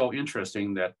is so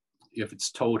interesting that if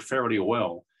it's told fairly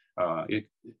well,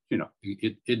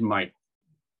 it might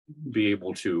be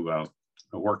able to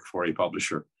work for a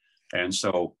publisher. And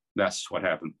so that's what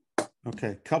happened.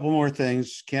 Okay, couple more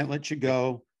things. Can't let you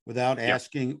go without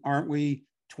asking, aren't we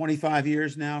 25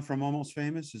 years now from Almost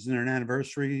Famous? Isn't there an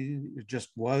anniversary? It just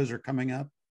was or coming up?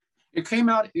 It came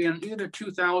out in either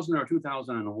 2000 or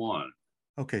 2001.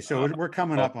 Okay, so we're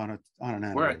coming up on an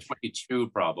anniversary. We're at 22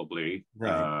 probably.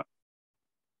 Right.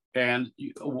 And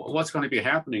what's going to be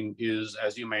happening is,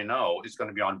 as you may know, it's going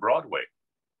to be on Broadway,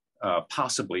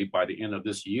 possibly by the end of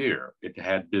this year. It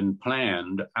had been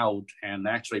planned out and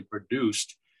actually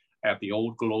produced at the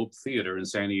Old Globe Theater in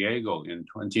San Diego in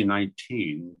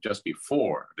 2019, just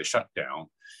before the shutdown.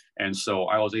 And so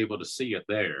I was able to see it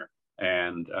there.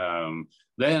 And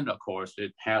then, of course,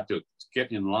 it had to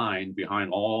get in line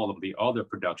behind all of the other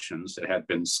productions that had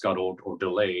been scuttled or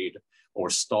delayed or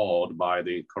stalled by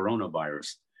the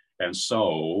coronavirus. And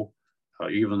so,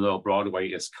 even though Broadway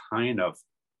is kind of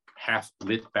half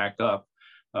lit back up,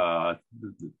 I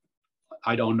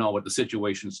don't know what the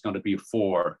situation is going to be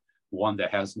for one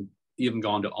that hasn't even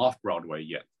gone to off-Broadway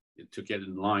yet to get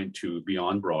in line to be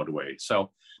on Broadway.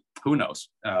 So who knows?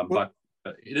 But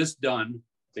it is done.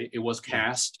 It was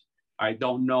cast. I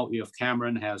don't know if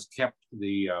Cameron has kept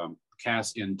the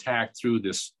cast intact through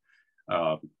this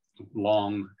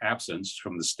long absence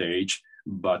from the stage,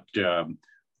 but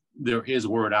there is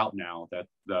word out now that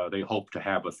they hope to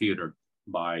have a theater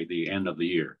by the end of the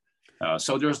year.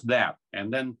 So there's that.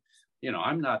 And then,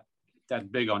 I'm not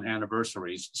that big on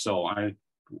anniversaries, so I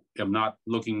am not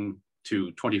looking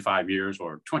to 25 years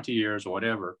or 20 years or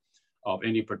whatever of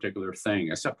any particular thing,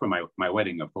 except for my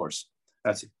wedding, of course.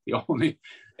 That's the only,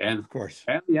 and of course,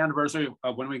 and the anniversary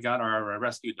of when we got our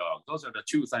rescue dog. Those are the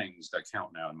two things that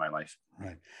count now in my life.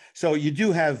 Right. So you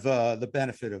do have the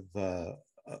benefit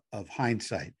of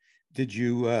hindsight. Did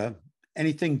you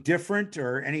anything different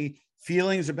or any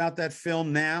feelings about that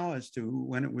film now as to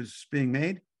when it was being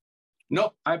made?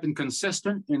 No, I've been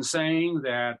consistent in saying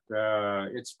that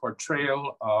its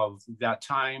portrayal of that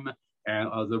time and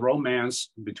of the romance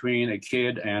between a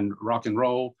kid and rock and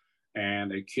roll,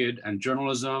 and a kid and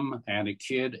journalism, and a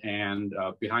kid and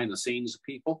behind the scenes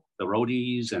people, the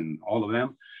roadies and all of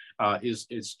them,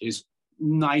 is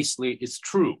nicely, it's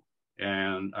true.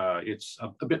 And it's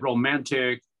a bit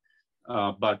romantic,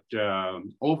 but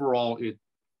overall it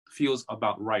feels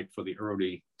about right for the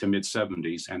early to mid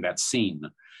 70s and that scene.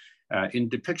 In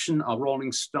depiction of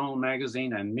Rolling Stone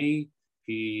magazine and me,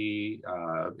 he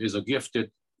is a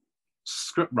gifted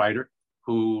scriptwriter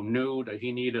who knew that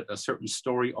he needed a certain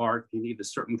story arc, he needed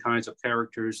certain kinds of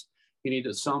characters, he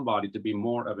needed somebody to be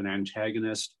more of an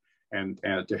antagonist and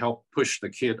to help push the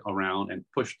kid around and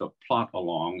push the plot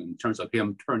along in terms of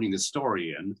him turning the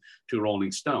story in to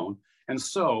Rolling Stone. And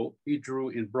so he drew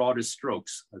in broadest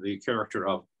strokes the character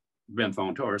of Ben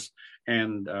Fong-Torres.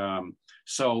 And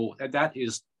so that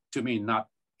is, to me, not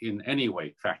in any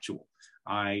way factual.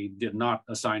 I did not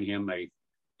assign him a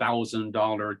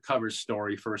 $1,000 cover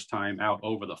story first time out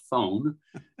over the phone.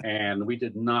 And we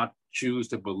did not choose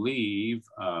to believe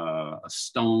a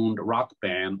stoned rock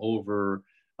band over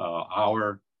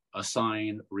our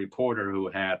assigned reporter who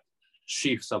had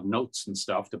sheafs of notes and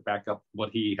stuff to back up what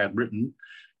he had written.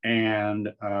 And,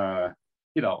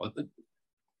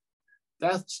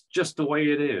 that's just the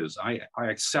way it is. I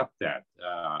accept that.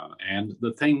 And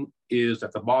the thing is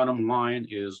that the bottom line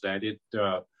is that it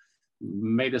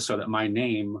made it so that my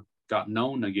name got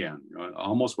known again.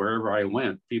 Almost wherever I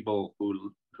went, people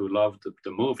who loved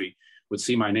the movie would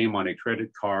see my name on a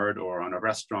credit card or on a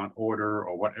restaurant order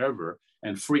or whatever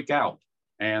and freak out.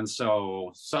 And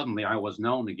so suddenly I was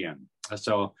known again.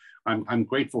 So I'm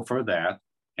grateful for that.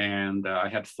 And I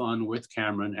had fun with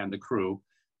Cameron and the crew,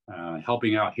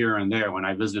 helping out here and there when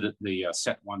I visited the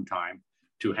set one time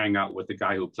to hang out with the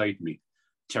guy who played me,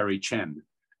 Terry Chen.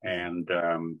 And,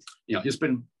 it's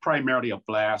been primarily a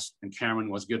blast. And Cameron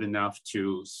was good enough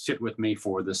to sit with me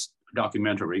for this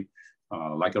documentary,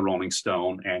 like a Rolling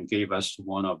Stone, and gave us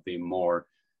one of the more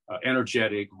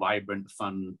energetic, vibrant,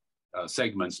 fun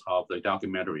segments of the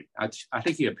documentary. I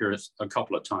think he appears a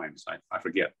couple of times. I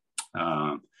forget.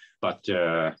 But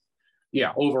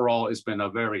yeah, overall, it's been a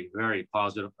very, very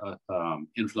positive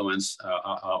influence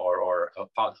or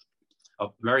a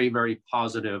very, very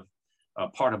positive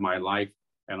part of my life.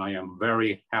 And I am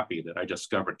very happy that I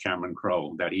discovered Cameron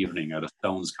Crowe that evening at a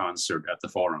Stones concert at the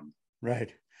Forum.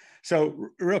 Right. So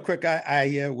real quick,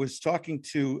 I was talking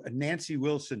to Nancy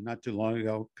Wilson not too long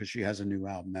ago because she has a new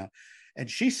album now. And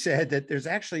she said that there's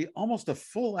actually almost a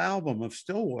full album of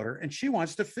Stillwater and she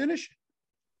wants to finish it.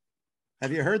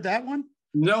 Have you heard that one?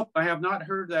 Nope, I have not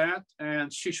heard that.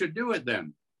 And she should do it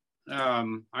then.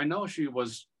 I know she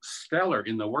was stellar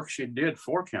in the work she did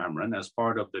for Cameron as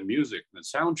part of the music, the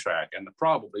soundtrack, and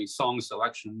probably song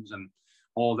selections and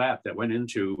all that went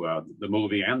into the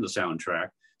movie and the soundtrack.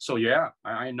 So yeah,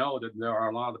 I know that there are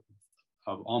a lot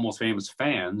of Almost Famous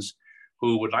fans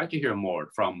who would like to hear more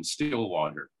from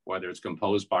Stillwater, whether it's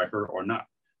composed by her or not.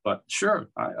 But sure,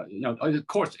 of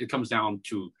course, it comes down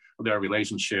to their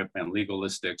relationship and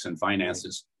legalistics and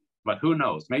finances. But who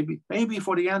knows? Maybe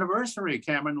for the anniversary,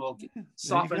 Cameron will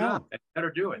soften up and better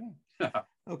do it.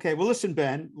 Okay. Well, listen,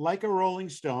 Ben, Like a Rolling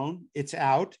Stone, it's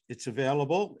out. It's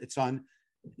available. It's on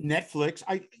Netflix.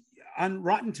 On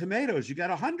Rotten Tomatoes, you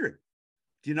got 100.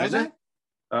 Do you know that?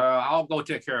 I'll go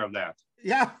take care of that.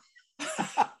 Yeah.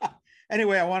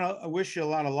 Anyway, I want to wish you a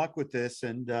lot of luck with this.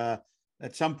 And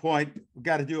at some point, we've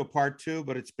got to do a part 2,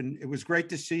 but it was great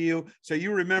to see you. So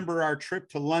you remember our trip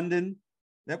to London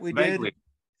that we Vaguely. did?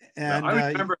 And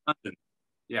I remember London.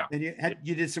 Yeah. And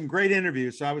you did some great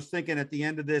interviews. So I was thinking at the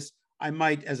end of this, I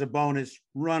might, as a bonus,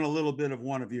 run a little bit of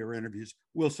one of your interviews.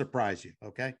 We'll surprise you.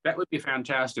 Okay. That would be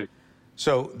fantastic.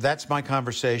 So that's my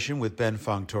conversation with Ben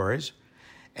Fong-Torres.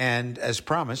 And as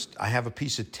promised, I have a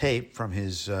piece of tape from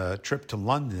his trip to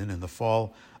London in the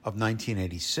fall of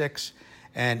 1986.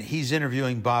 And he's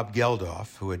interviewing Bob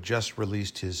Geldof, who had just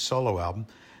released his solo album,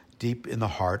 Deep in the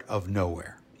Heart of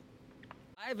Nowhere.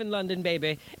 Live in London,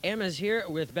 baby. Emma's here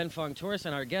with Ben Fong-Torres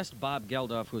and our guest, Bob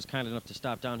Geldof, who's kind enough to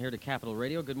stop down here to Capital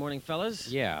Radio. Good morning, fellas.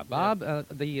 Yeah, Bob,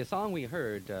 the song we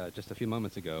heard just a few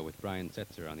moments ago with Brian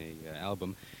Setzer on the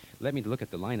album led me to look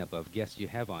at the lineup of guests you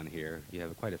have on here. You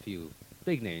have quite a few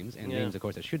big names, and names, of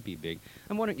course, that should be big.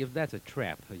 I'm wondering if that's a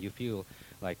trap. You feel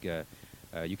like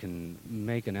you can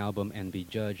make an album and be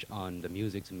judged on the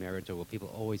music's merit, or will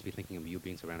people always be thinking of you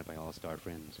being surrounded by all-star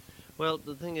friends? Well,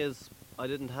 the thing is, I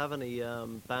didn't have any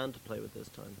band to play with this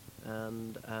time,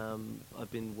 and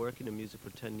I've been working in music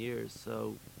for 10 years,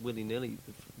 so willy-nilly,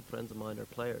 friends of mine are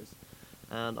players,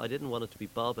 and I didn't want it to be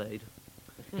Bob Aid,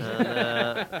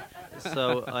 and,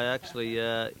 so I actually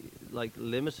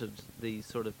limited the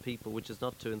sort of people, which is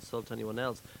not to insult anyone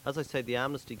else. As I say, the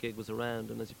Amnesty gig was around,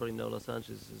 and as you probably know, Los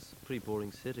Angeles is a pretty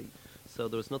boring city. So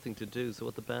there was nothing to do. So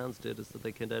what the bands did is that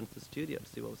they came down to the studio to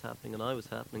see what was happening, and I was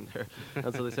happening there.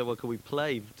 And so they said, well, can we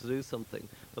play to do something?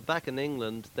 But back in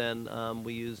England, then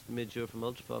we used Midge from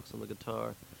Ultravox on the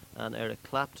guitar and Eric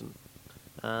Clapton.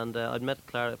 And I'd met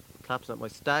Clapton at my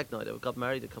stag night. I got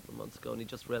married a couple of months ago, and he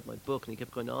just read my book, and he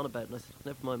kept going on about it. And I said,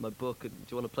 never mind my book, do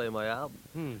you want to play my album?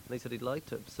 And he said he'd like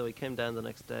to. So he came down the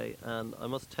next day, and I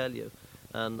must tell you,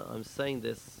 and I'm saying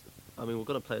this, I mean, we're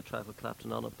going to play a track with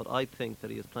Clapton on it, but I think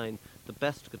that he is playing the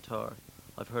best guitar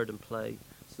I've heard him play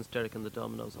since Derek and the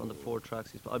Dominoes on the 4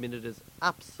 tracks he's played. I mean, it is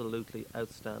absolutely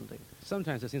outstanding.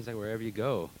 Sometimes it seems like wherever you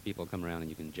go, people come around and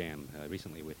you can jam.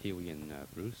 Recently with Huey and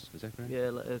Bruce, is that correct?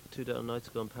 Yeah, 2 down nights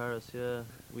ago in Paris, yeah.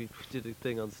 We did a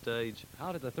thing on stage.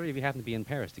 How did the 3 of you happen to be in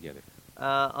Paris together?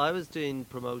 I was doing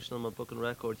promotion on my book and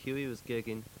record. Huey was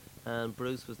gigging, and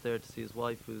Bruce was there to see his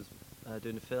wife who was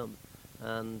doing a film.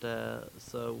 And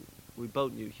so we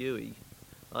both knew Huey.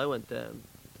 I went down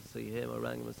to see him. I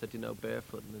rang him and said,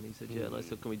 barefoot? And he said, yeah. And I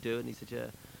said, can we do it? And he said, yeah.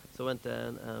 So I went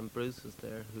down, and Bruce was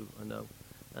there, who I know.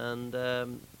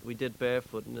 And we did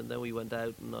barefoot, and then we went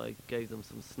out, and I gave them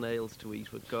some snails to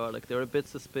eat with garlic. They were a bit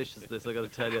suspicious of this, I got to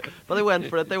tell you. But they went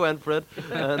for it,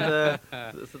 And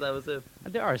so that was it.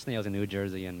 There are snails in New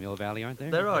Jersey and Mill Valley, aren't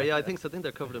there? There are, yeah. I think so. I think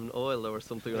they're covered in oil or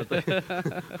something, aren't they?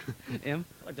 I'd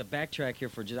like to backtrack here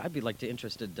for just, I'd be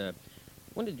interested,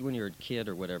 when you were a kid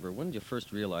or whatever, when did you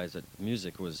first realize that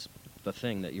music was the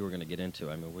thing that you were going to get into?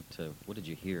 I mean, what did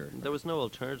you hear? There was no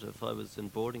alternative. I was in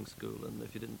boarding school, and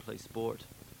if you didn't play sport,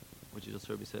 which you just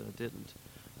heard me say I didn't,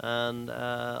 and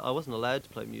I wasn't allowed to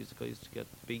play music. I used to get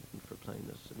beaten for playing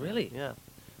it. Really? Yeah.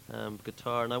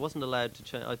 Guitar, and I wasn't allowed to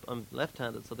change. I'm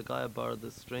left-handed, so the guy I borrowed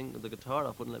the guitar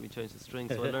off wouldn't let me change the string,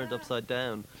 so I learned upside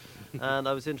down. And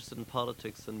I was interested in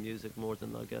politics and music more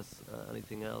than, I guess,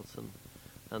 anything else,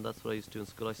 and that's what I used to do in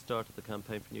school. I started the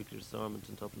campaign for nuclear disarmament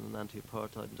in Dublin and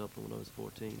anti-apartheid in Dublin when I was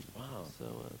 14. Wow.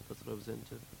 So that's what I was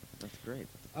into. That's great.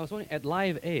 I was wondering, at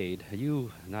Live Aid,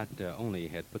 you not only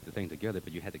had put the thing together,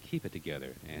 but you had to keep it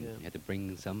together, and you had to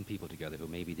bring some people together who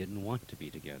maybe didn't want to be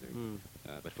together,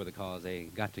 but for the cause they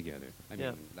got together. I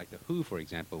mean, like the Who, for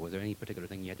example, was there any particular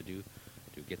thing you had to do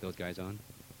to get those guys on?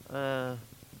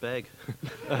 Beg.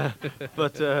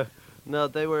 But no,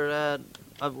 they were...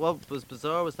 what was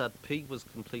bizarre was that Pete was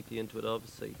completely into it,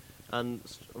 obviously, and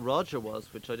Roger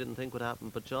was, which I didn't think would happen,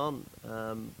 but John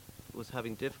was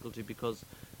having difficulty because,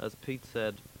 as Pete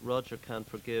said, Roger can't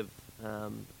forgive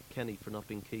Kenny for not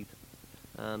being Keith,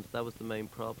 and that was the main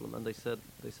problem. And they said,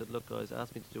 look, guys,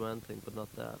 ask me to do anything, but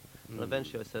not that. And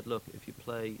eventually I said, look, if you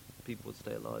play, people would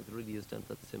stay alive. It really is down to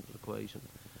that simple equation.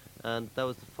 And that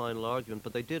was the final argument.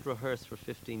 But they did rehearse for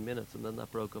 15 minutes, and then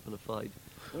that broke up in a fight.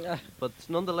 But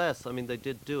nonetheless, I mean, they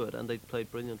did do it, and they played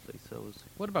brilliantly. So it was...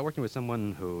 What about working with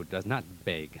someone who does not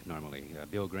beg normally,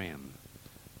 Bill Graham?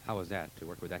 How was that, to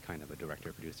work with that kind of a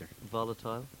director-producer?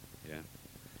 Volatile. Yeah.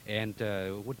 And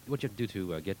what'd you do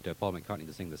to get Paul McCartney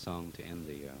to sing the song to end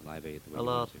the Live Aid? A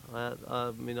lot.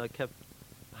 I mean, I kept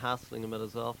hassling him at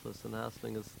his office and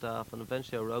hassling his staff, and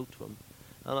eventually I wrote to him.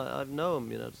 And I know him,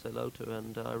 to say hello to,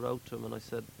 and I wrote to him and I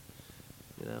said,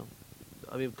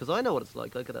 I mean, because I know what it's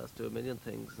like. I could ask to do a million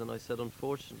things. And I said,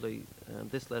 unfortunately,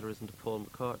 this letter isn't to Paul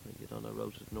McCartney, and I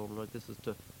wrote it normal, like, this is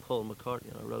to Paul McCartney,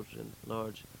 and I wrote it in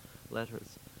large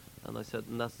letters. And I said,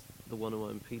 and that's the one who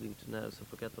I'm appealing to now, so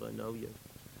forget that I know you.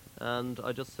 And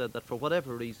I just said that for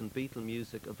whatever reason, Beatle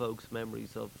music evokes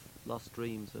memories of lost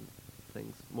dreams and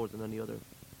things more than any other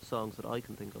songs that I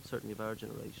can think of, certainly of our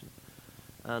generation.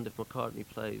 And if McCartney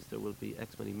plays, there will be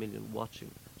X many million watching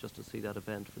just to see that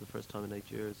event for the first time in 8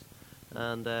 years.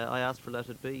 And I asked for Let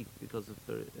It Be, because if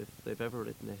they've ever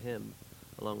written a hymn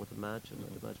along with Imagine,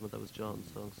 I'd imagine that was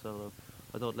John's song solo,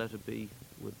 I thought Let It Be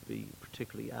would be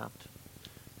particularly apt.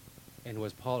 And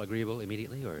was Paul agreeable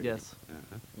immediately, or? Yes.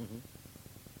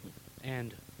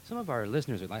 And some of our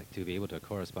listeners would like to be able to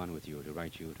correspond with you, to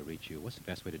write you, to reach you. What's the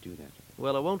best way to do that?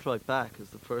 Well, I won't write back is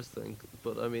the first thing,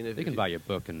 but I mean, if they can buy your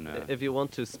book, and if you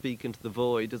want to speak into the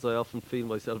void, as I often feel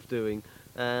myself doing,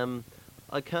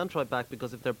 I can't write back,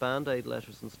 because if they're Band-Aid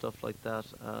letters and stuff like that,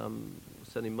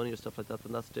 sending money or stuff like that,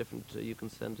 then that's different. You can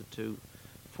send it to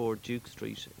 4 Duke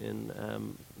Street in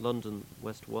London,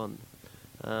 West 1.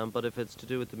 But if it's to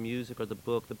do with the music or the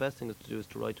book, the best thing to do is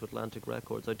to write to Atlantic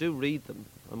Records. I do read them,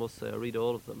 I must say. I read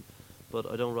all of them,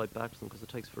 but I don't write back to them because it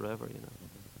takes forever,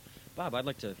 Bob, I'd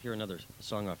like to hear another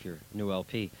song off your new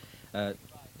LP.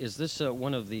 Is this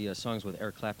one of the songs with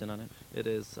Eric Clapton on it? It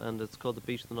is, and it's called The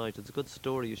Beach of the Night. It's a good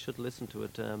story. You should listen to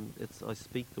it. I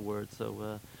speak the words,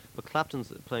 so... But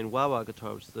Clapton's playing wah-wah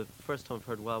guitar, which is the first time I've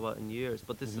heard wah-wah in years.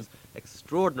 But this is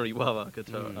extraordinary wah-wah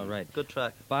guitar. All right. Good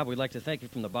track. Bob, we'd like to thank you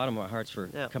from the bottom of our hearts for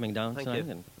coming down tonight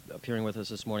and appearing with us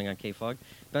this morning on KFOG.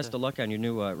 Best of luck on your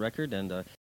new record. And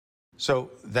So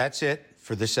that's it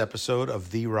for this episode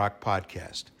of The Rock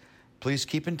Podcast. Please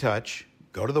keep in touch.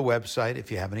 Go to the website if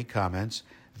you have any comments,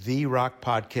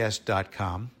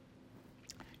 therockpodcast.com.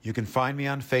 You can find me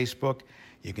on Facebook.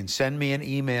 You can send me an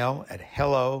email at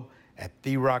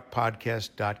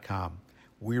hello@therockpodcast.com.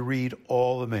 We read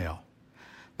all the mail.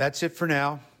 That's it for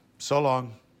now. So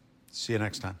long. See you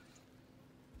next time.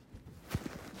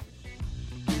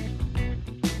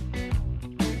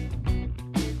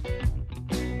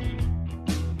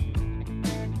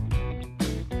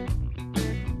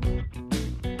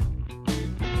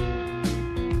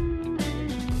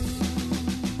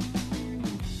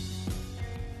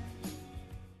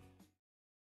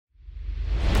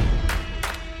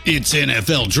 It's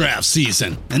NFL draft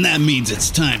season, and that means it's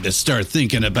time to start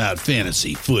thinking about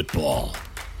fantasy football.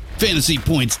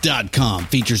 FantasyPoints.com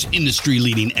features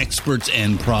industry-leading experts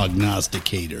and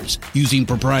prognosticators using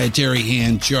proprietary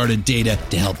hand-charted data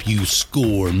to help you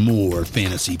score more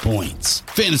fantasy points.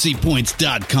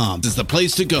 FantasyPoints.com is the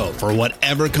place to go for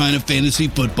whatever kind of fantasy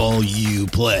football you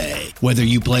play. Whether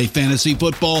you play fantasy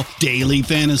football, daily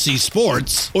fantasy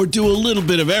sports, or do a little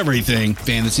bit of everything,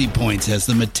 Fantasy Points has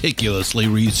the meticulously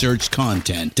researched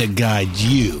content to guide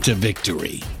you to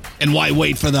victory. And why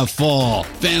wait for the fall?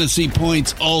 Fantasy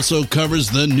Points also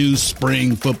covers the new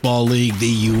spring football league,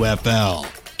 the UFL.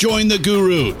 Join the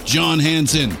guru, John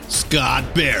Hansen,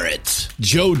 Scott Barrett,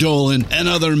 Joe Dolan, and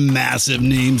other massive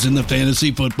names in the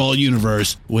fantasy football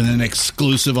universe with an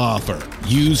exclusive offer.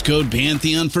 Use code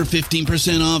Pantheon for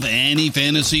 15% off any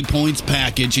Fantasy Points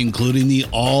package, including the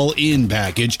all-in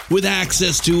package, with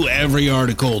access to every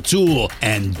article, tool,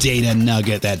 and data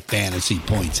nugget that Fantasy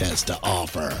Points has to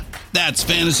offer. That's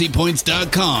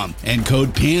FantasyPoints.com and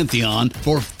code Pantheon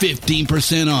for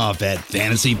 15% off at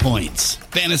Fantasy Points.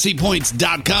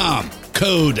 FantasyPoints.com.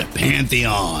 Code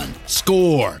Pantheon.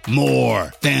 Score more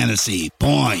fantasy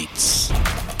points.